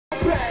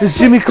This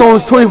Jimmy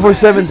Combs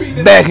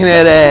 24/7 backing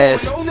that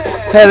ass.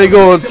 Had to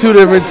go with two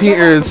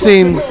different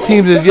same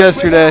teams as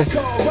yesterday.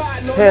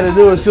 Had to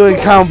do it to a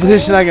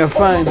competition I can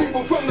find.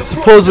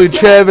 Supposedly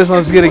Travis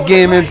wants to get a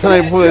game in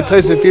tonight before the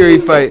Tyson Fury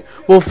fight.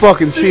 We'll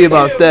fucking see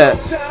about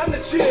that.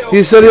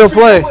 He said he'll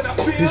play.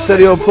 He said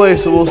he'll play,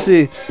 so we'll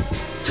see.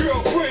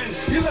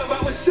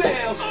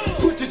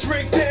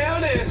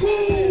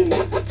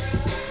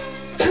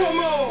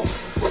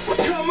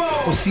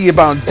 We'll see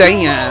about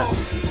that.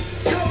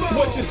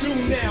 What you do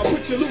now,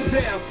 put your loot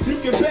down. You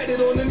can bet it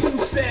on the new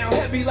sound.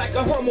 Heavy like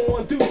a Hummer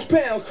on deuce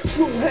pounds.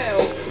 True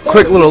hounds.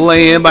 Quick little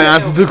lay-in by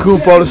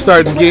Antetokounmpo to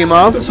start the game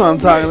off. That's what I'm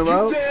talking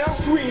about.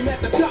 Scream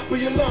at the top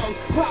of your lungs.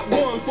 Pop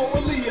one for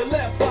a Leah,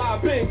 left by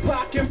big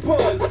clock and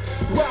pun.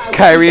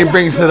 Kyrie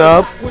brings it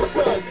up.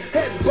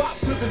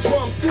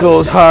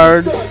 Goes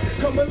hard.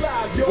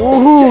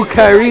 Ooh,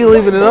 Kyrie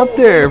leaving it up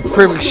there.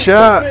 Perfect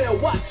shot.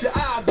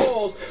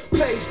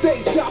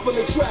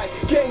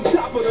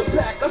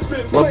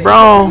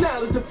 LeBron,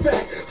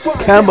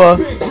 Kemba,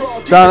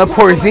 down to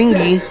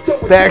Porzingis,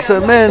 backs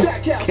up men,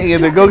 can't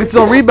get there, gets his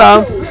own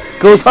rebound,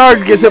 goes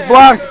hard, gets it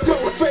blocked.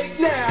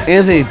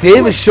 Anthony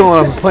Davis showing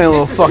up and playing a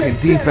little fucking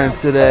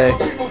defense today.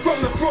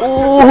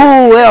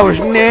 Ooh, that was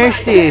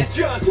nasty.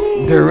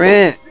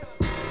 Durant,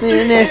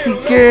 nasty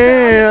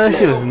girl, that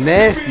shit was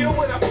nasty.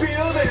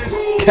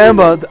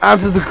 Kemba,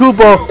 onto the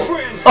Kupo,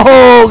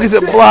 oh, gets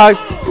it blocked.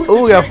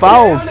 Oh, got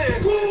fouled.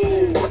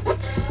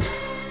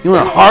 You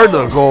went hard to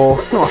the goal.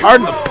 You went hard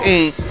to the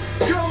paint.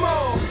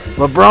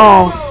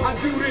 LeBron.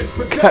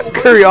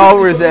 Curry all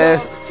over his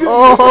ass.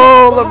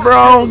 Oh,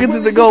 LeBron gets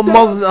it to go.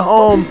 Muzzles it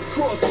home.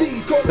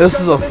 This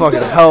is a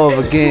fucking hell of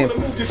a game.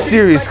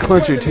 Series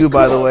clincher too,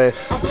 by the way.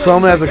 So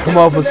I'm going to have to come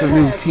up with some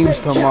new teams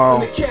tomorrow.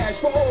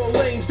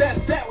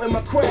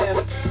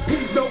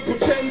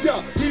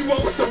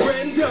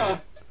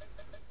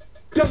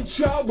 Don't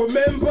y'all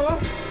remember?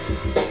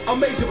 A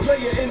major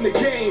player in the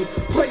game.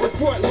 Play the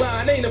front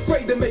line, ain't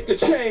afraid to make a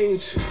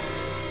change.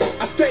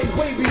 I stay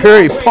way behind.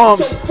 Curry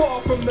pumps,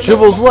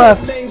 dribbles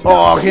left.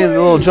 Oh, getting a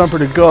little jumper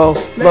to go.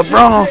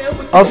 LeBron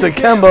up to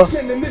Kemba.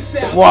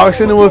 Walks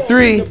into a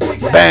three.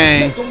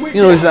 Bang.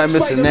 You know he's not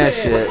missing that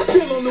shit.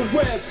 Still on the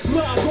web,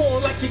 log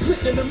on like you're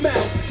clicking the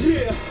mouse.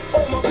 Yeah,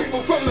 all my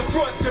people from the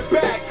front to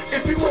back.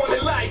 If you want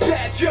it like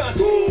that,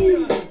 just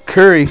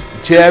Curry,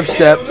 jab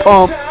step,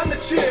 pump.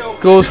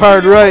 Goes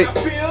hard right.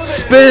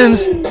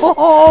 Spins.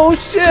 Oh,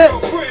 shit.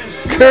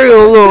 Curry with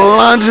a little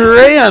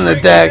lingerie on the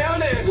deck.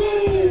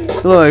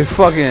 Look like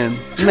fucking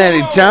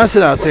Matty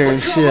Johnson out there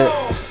and shit.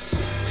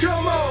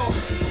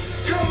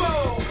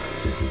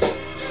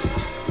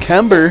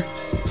 Kemba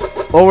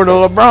over to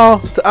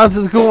LeBron. To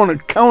Antetokounmpo on the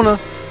counter.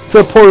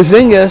 To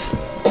Porzingis.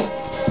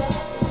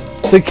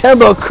 To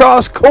Kemba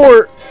across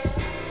court.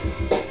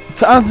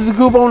 To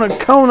Antetokounmpo on the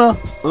counter.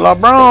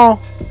 LeBron.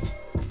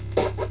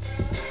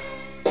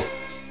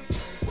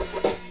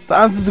 To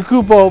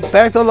Antetokounmpo,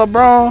 back to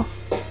LeBron.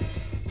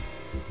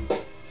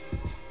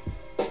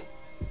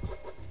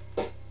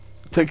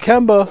 To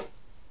Kemba,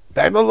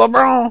 back to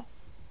LeBron.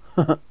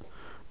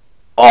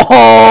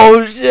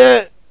 Oh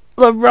shit!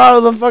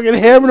 LeBron with the fucking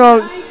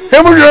hammer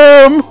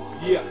jam.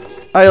 Yeah.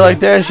 I like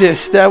that shit.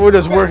 Steph, we're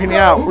just working you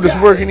out. We're just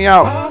working you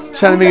out.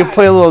 Trying to make it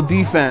play a little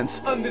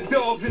defense.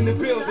 Underdogs in the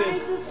building.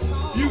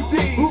 UD,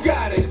 who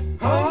got it?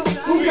 Huh?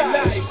 Who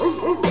got it?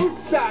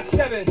 Size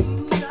 7.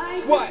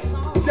 What?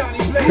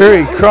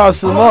 Curry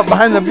crosses him up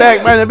behind the back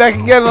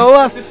again on the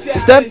left.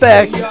 Step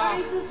back.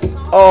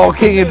 Oh,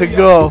 can't get the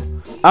go.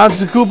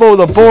 Antetokounmpo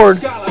with a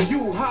board.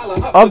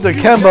 Up to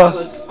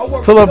Kemba.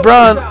 To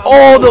LeBron.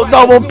 Oh, the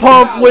double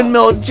pump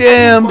windmill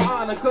jam.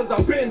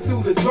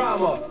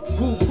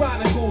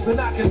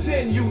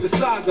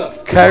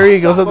 Kyrie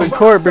goes up the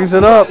court, brings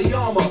it up.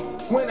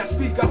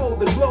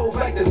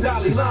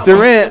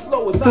 Durant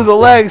through the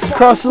legs,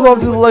 crosses up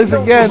through the legs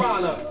again.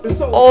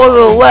 Oh, to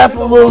the left,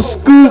 a little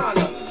scoop.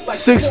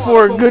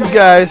 6'4", good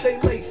guys.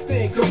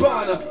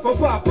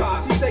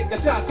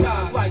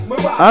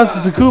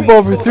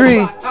 Antetokounmpo for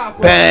three.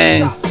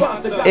 Bang.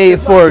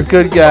 8'4",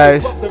 good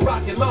guys.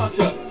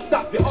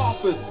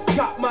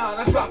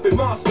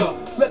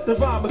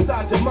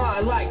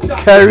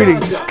 Kyrie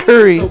to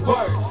Curry.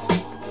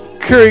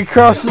 Curry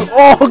crosses.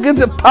 Oh, gets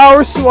it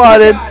power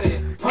swatted.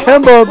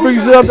 Kemba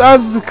brings it up to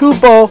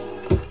Antetokounmpo.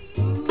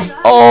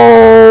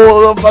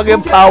 Oh, the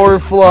fucking power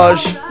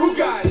flush.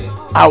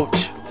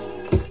 Ouch.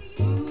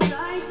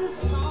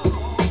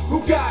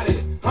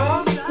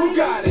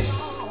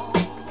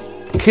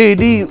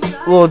 KD,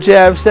 little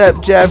jab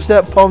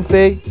step, pump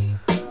fake.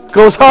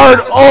 Goes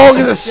hard. Oh,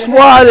 gets it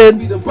swatted.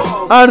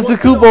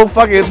 Antetokounmpo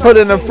fucking put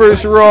in the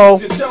first row.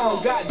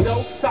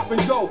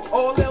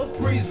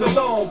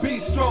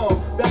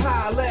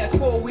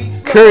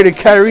 Curry to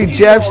Kyrie,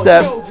 jab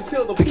step.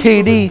 To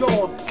KD,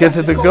 gets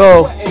it to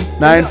go.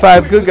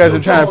 9-5, good guys are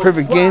trying to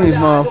perfect game these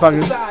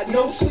motherfuckers.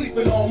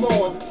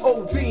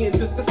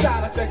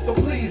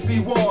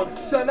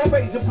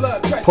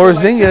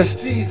 Porzingis,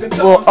 a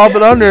little up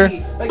and under.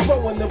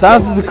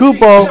 Down to the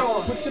Kupo.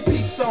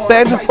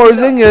 Back to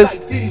Porzingis.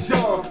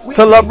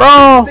 to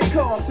LeBron.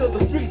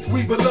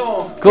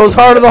 Goes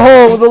hard to the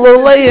hole with a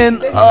little lay-in.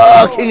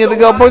 King of the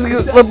go.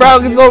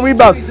 LeBron gets a little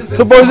rebound.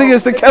 To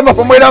Porzingis to Kemba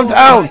from way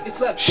downtown.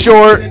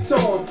 Short.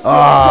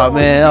 Oh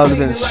man, that would have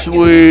been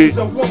sweet.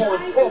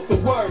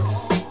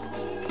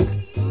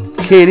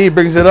 KD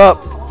brings it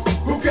up.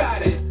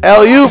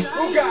 Alley-oop.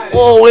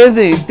 Oh,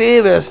 Anthony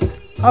Davis.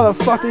 How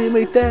the fuck did he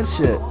make that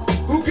shit?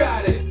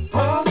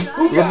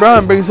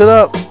 LeBron brings it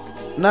up.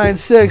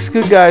 9-6.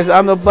 Good guys.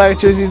 I'm the black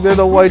jerseys. They're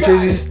the white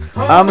jerseys.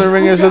 I'm the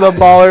ringers. They're the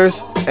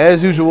ballers.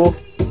 As usual.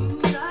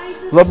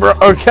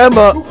 LeBron or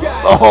Kemba.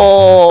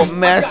 Oh,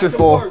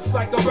 masterful.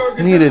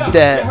 Needed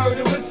that.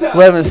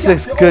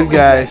 11-6. Good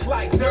guys.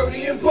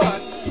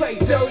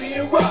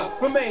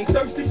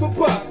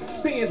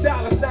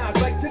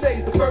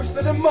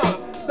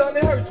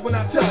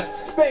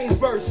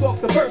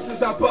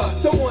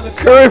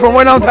 Curry from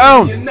way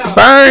downtown.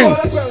 Bang!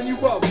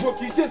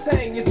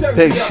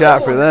 Big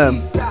shot for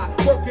them.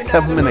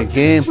 Kept them in a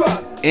game,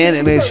 and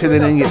it made sure they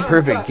didn't get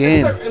perfect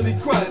game.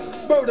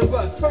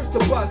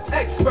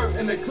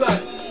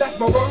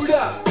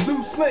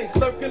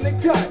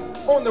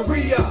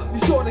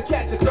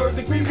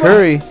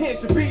 Curry.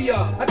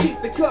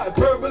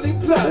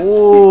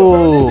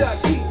 Ooh.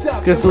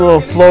 Gets a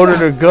little floater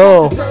to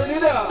go.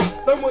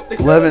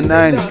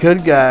 11-9.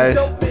 Good guys.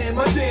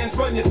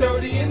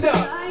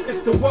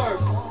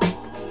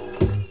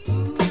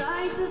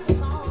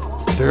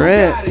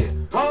 Durant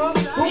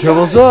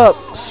dribbles up,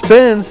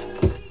 spins,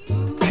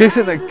 kicks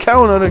it in the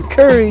counter to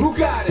Curry,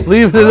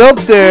 leaves it up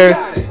there,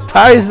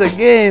 ties the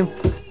game.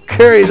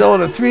 Curry's on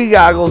the 3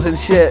 goggles and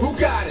shit.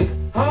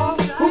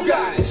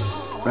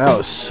 That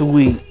was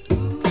sweet.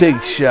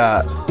 Big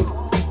shot.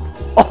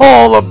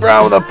 Oh,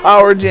 LeBron with a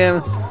power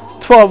jam.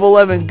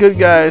 12-11. Good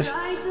guys.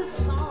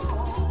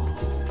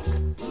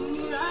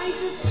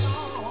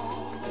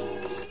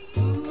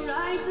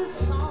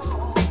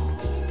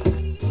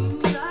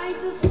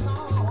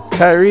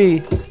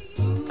 Kyrie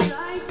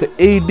to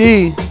AD,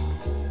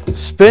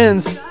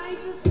 spins.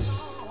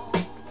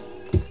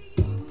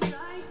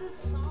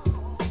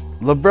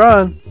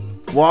 LeBron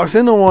walks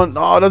into one.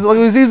 Oh, doesn't look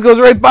like he goes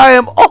right by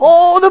him.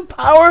 Oh, the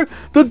power,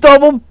 the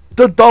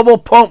double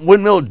pump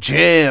windmill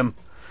jam.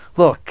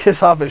 Little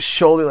kiss off his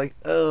shoulder, like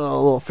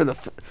oh, for the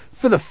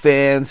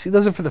fans. He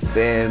does it for the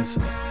fans.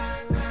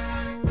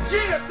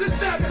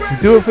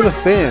 Do it for the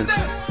fans.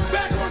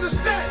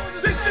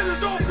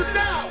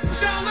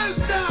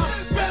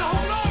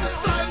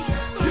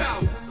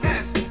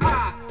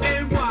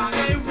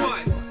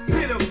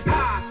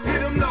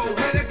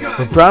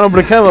 LeBron over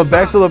to Kemba,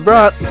 back to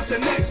LeBron.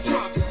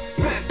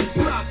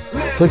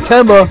 To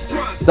Kemba,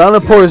 down to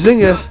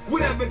Porzingis.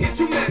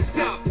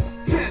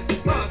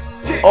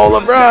 Oh,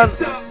 LeBron.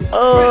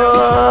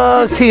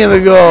 King of the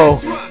go.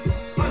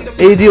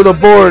 AD on the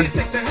board.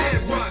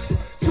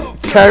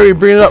 Kyrie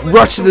bringing it up,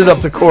 rushing it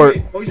up the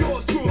court.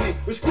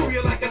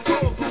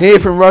 He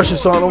ain't from Russia,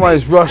 so I don't know why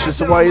he's rushing.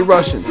 So why are you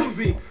rushing?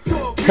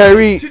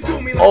 Kyrie.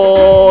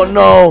 Oh,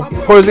 no.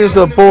 Porzingis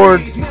to the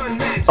board.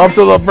 Up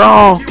to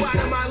LeBron.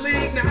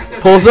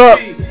 Pulls up.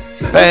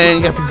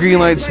 Bang. Got the green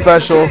light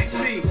special.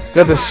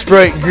 Got the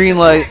Sprite green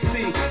light.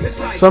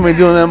 Somebody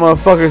doing them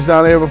motherfuckers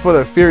down there before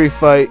the Fury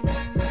fight.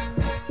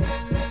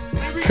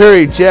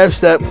 Curry jab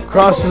step.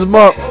 Crosses him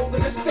up.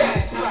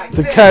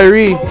 To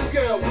Kyrie.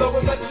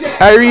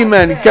 Kyrie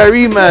man.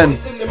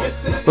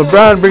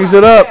 LeBron brings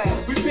it up.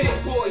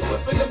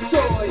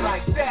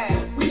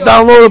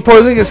 Down low to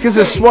Porzingis. Gets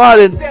it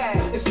swatted.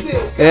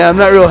 Yeah, I'm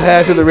not real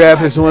happy with the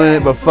Raptors winning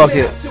it, but fuck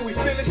it.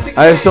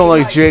 I just don't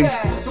like Jake.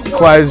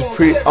 Kawhi's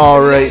pretty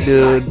alright,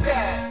 dude.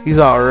 He's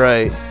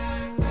alright.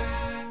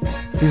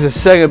 He's the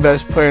second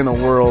best player in the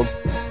world.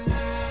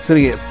 He's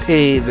gonna get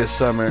paid this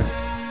summer.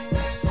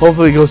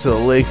 Hopefully he goes to the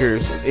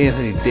Lakers with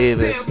Anthony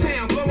Davis.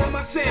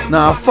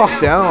 Nah, fuck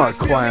that. I don't want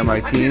Kawhi on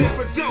my team.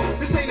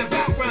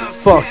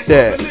 Fuck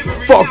that.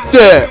 Fuck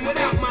that.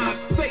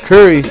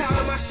 Curry.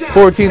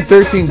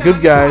 14-13.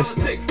 Good guys.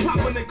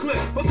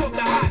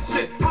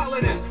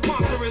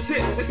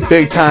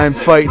 Big time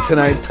fight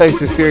tonight.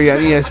 Tyson Fury on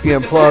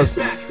ESPN Plus.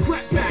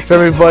 If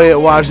everybody that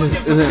watches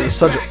isn't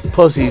such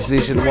pussies, they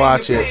should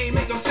watch it.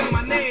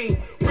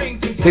 I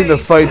think the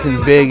fight's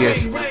in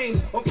Vegas.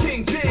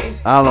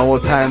 I don't know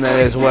what time that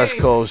is, West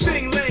Coast.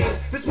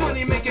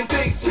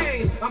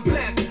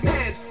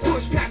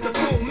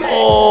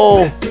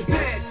 Oh!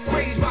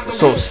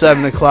 So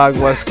 7 o'clock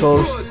West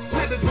Coast.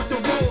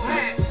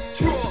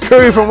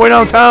 Curry from way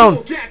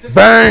downtown.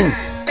 Bang!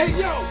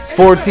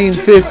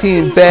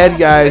 14-15, bad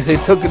guys. They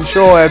took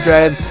control after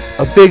I had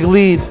a big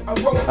lead.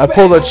 I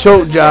pulled a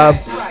choke job.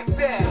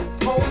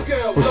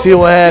 We'll see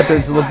what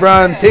happens.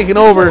 LeBron taking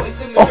over.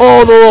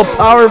 Oh, the little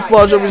power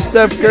flush over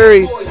Steph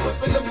Curry.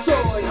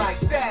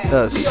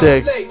 That's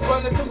sick.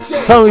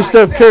 Tell me,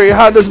 Steph Curry,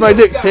 how does my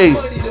dick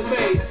taste?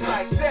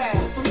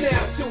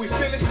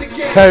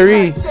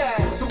 Kyrie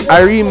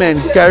man.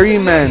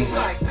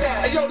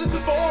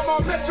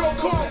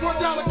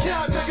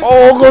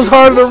 Oh, goes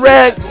hard to the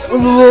rack with a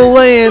little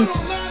lay-in.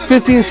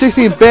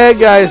 15-16, bad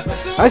guys.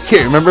 I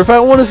can't remember if I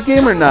won this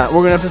game or not.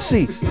 We're going to have to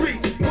see.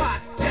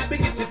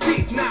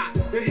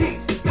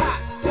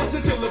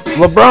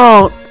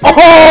 LeBron.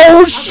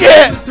 Oh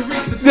shit!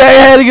 They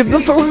had to get the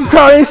fucking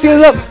crowd ain't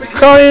standing up.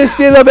 Crowd ain't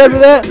standing up after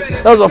that.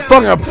 That was a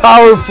fucking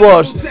power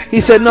flush. He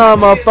said, "No,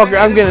 motherfucker,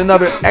 I'm getting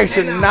another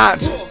extra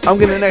notch. I'm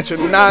getting an extra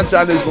notch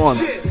on this one,"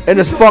 and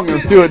just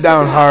fucking threw it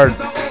down hard.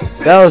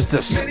 That was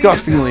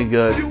disgustingly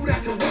good.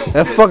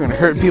 That fucking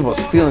hurt people's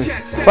feelings.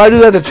 If I do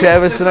that to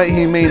Travis tonight,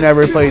 he may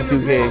never play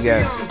 2K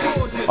again.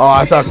 Oh,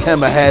 I thought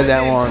Kemba had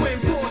that one.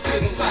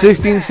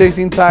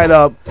 16-16 tied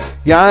up.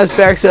 Giannis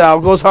backs it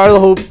out, goes hard to the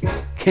hoop.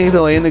 Can't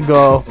delay in the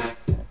goal.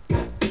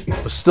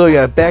 But still, you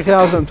gotta back it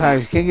out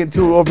sometimes. You can't get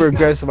too over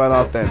aggressive on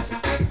offense.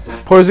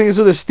 Porzingis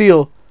with a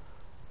steal.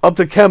 Up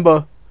to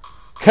Kemba.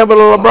 Kemba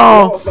to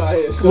LeBron.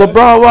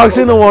 LeBron walks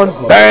into one.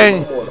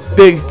 Bang!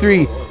 Big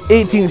three.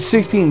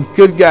 18-16.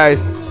 Good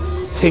guys.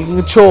 Taking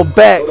control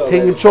back.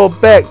 Taking control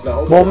back.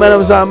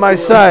 Momentum's on my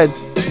side.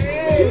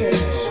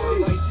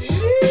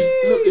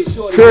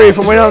 Curry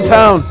from way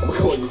downtown.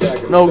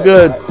 No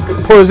good.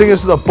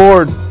 Porzingis to the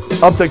board.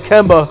 Up to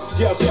Kemba.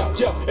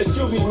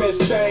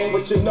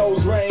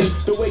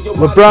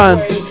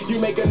 LeBron.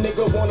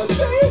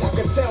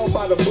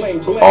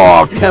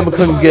 Oh, Kemba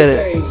couldn't get it.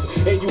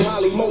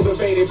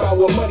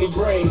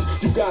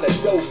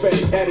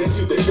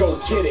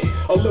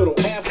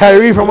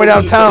 Kyrie from way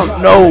downtown.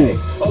 No.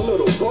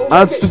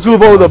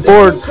 Antetokounmpo with the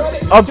board.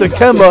 Up to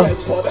Kemba.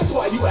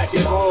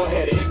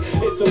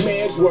 It's a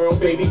man's world,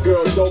 baby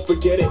girl, don't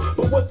forget it.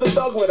 But what's the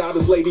thug without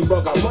his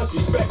ladybug? I must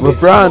respect it.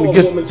 LeBron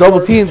gets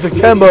double teamed to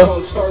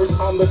Kemba.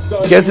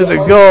 Gets it to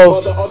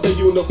go.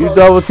 You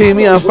double team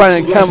me, I'm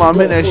finding Kemba. I'm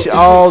hitting that shit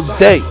all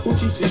day.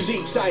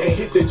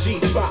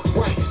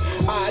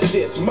 I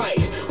just might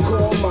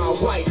call my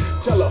wife.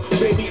 Tell her,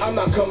 baby, I'm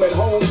not coming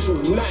home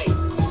tonight.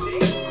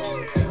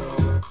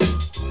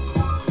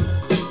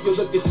 You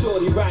look at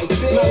shorty right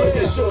there. Now look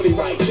at shorty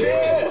right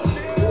there.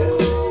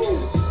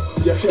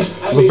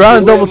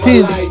 LeBron double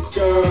team.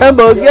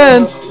 Kemba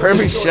again.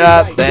 Perfect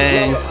shot.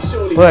 Bang.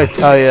 What I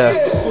tell ya?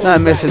 Not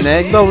missing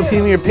that. Double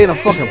team, you're paying a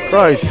fucking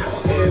price.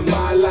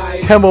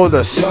 Kemba with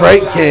a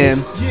Sprite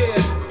can.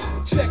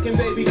 Checking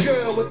baby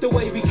girl with the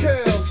wavy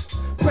curls.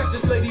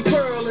 Precious lady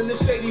pearl in the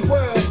shady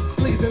world.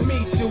 Pleased to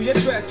meet you. Your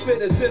dress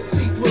fit as if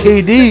see-through.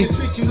 KD.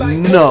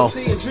 No.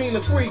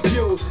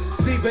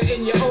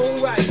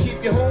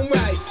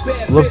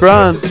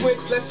 LeBron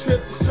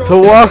to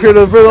Walker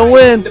for the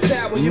win.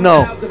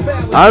 No.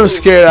 I'm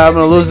scared I'm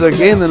going to lose that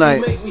game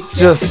tonight.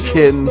 Just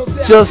kidding.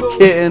 Just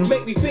kidding.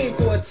 I'm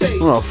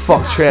going to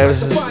fuck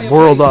Travis's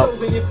world up.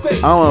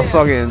 I want to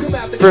fucking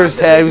first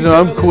half. You know,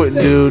 I'm quitting,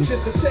 dude.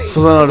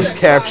 So then I'll just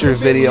capture a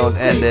video and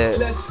end it.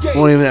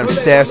 Won't even have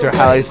stats or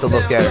highlights to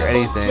look at or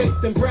anything.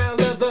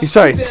 He's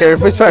probably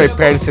terrified. He's probably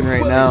practicing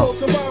right now.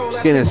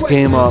 Getting his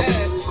game up.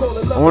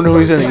 I wonder who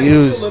he's going to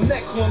use.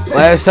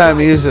 Last time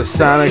he used a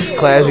Sonics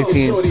Classic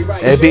team,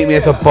 and it beat me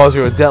at the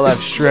buzzer with Detlef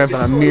Shrimp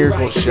and a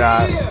miracle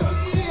shot.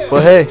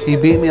 But hey, he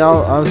beat me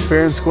out on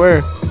fair and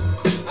square.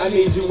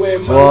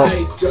 Well,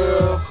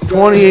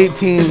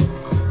 2018,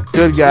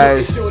 good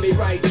guys.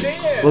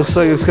 Looks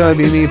like it's going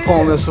to be me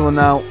pulling this one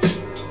out.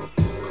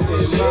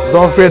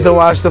 Don't forget to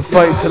watch the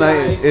fight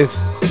tonight if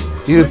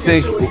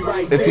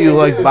you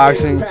like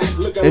boxing.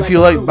 If you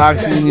like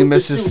boxing and you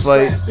miss this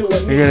fight, you're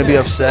going to be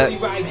upset.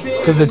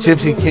 Because the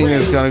Gypsy King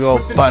is going to go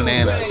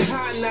bananas.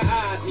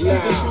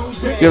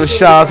 Give a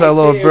shout out to our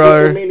little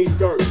brother.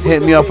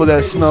 Hit me up with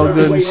that smell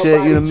good and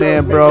shit. You the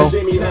man, bro.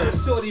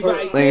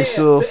 Thanks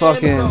to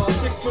fucking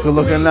good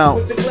looking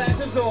out.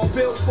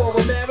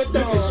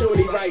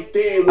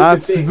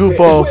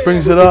 Antetokounmpo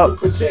brings it up.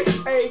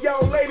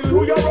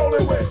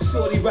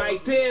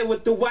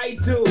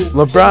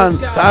 LeBron,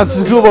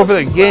 Antetokounmpo for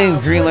the game.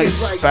 Green light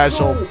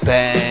special.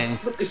 Bang.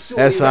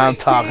 That's what I'm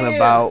talking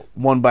about.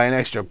 Won by an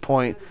extra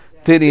point.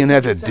 Didn't even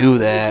have to do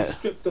that.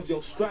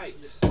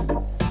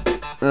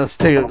 Let's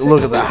take a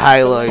look at the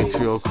highlights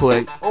real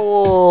quick.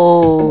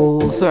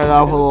 Oh, start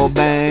off with a little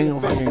bang.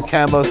 Fucking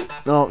Kemba,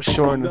 no,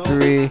 short in the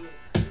three.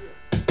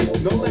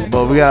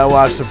 But we gotta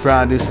watch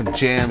LeBron do some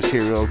jams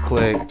here real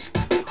quick.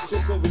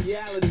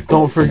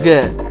 Don't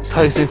forget,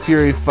 Tyson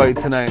Fury fight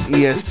tonight,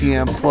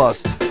 ESPN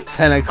Plus,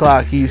 10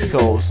 o'clock East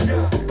Coast.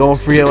 Don't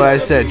forget what I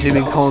said,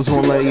 Jimmy Combs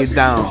won't let you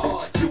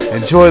down.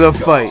 Enjoy the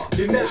fight.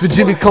 It's been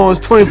Jimmy Combs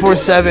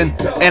 24/7,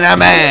 and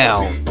I'm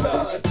out.